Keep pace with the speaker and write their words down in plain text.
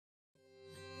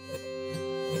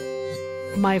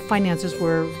my finances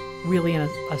were really in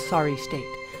a sorry state.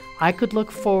 I could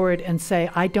look forward and say,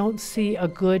 I don't see a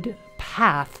good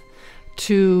path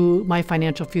to my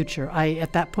financial future. I,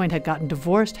 at that point, had gotten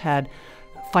divorced, had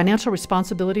financial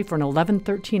responsibility for an 11,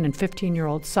 13, and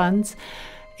 15-year-old sons,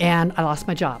 and I lost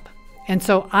my job. And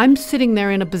so I'm sitting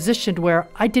there in a position where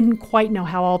I didn't quite know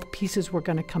how all the pieces were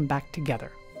going to come back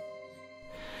together.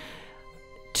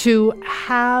 To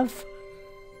have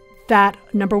that,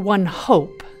 number one,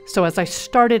 hope. So as I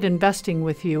started investing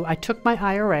with you, I took my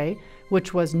IRA,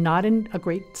 which was not in a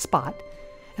great spot,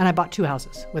 and I bought 2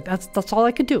 houses. That's all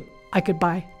I could do. I could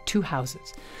buy 2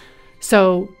 houses.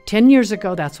 So 10 years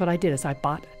ago, that's what I did, is I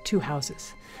bought 2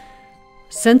 houses.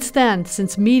 Since then,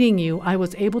 since meeting you, I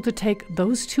was able to take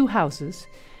those 2 houses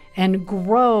and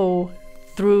grow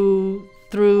through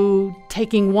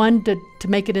taking 1 to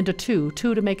make it into 2,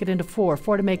 2 to make it into 4,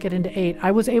 4 to make it into 8.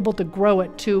 I was able to grow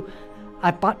it to,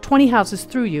 I bought 20 houses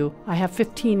through you. I have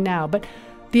 15 now. But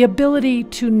the ability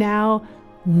to now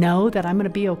know that I'm going to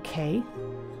be okay,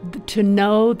 to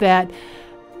know that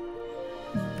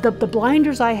the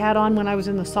blinders I had on when I was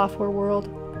in the software world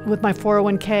with my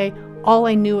 401k, all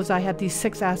I knew is I had these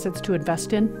 6 assets to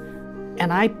invest in,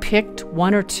 and I picked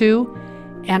 1 or 2,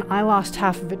 and I lost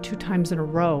half of it 2 times in a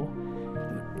row.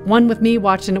 One with me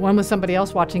watching it, one with somebody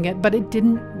else watching it, but it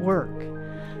didn't work.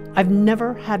 I've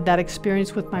never had that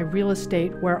experience with my real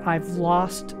estate where I've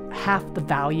lost half the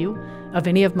value of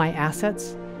any of my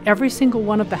assets. Every single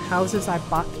one of the houses I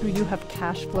bought through you have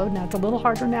cash flowed. Now, it's a little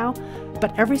harder now,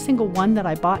 but every single one that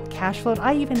I bought cash flowed.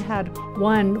 I even had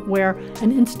one where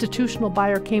an institutional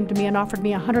buyer came to me and offered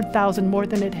me $100,000 more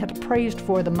than it had appraised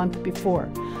for the month before.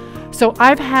 So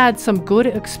I've had some good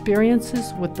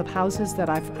experiences with the houses that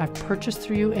I've purchased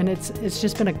through you, and it's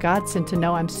just been a godsend to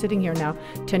know I'm sitting here now,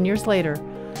 10 years later,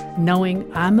 knowing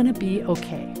I'm going to be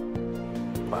okay.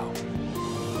 Wow.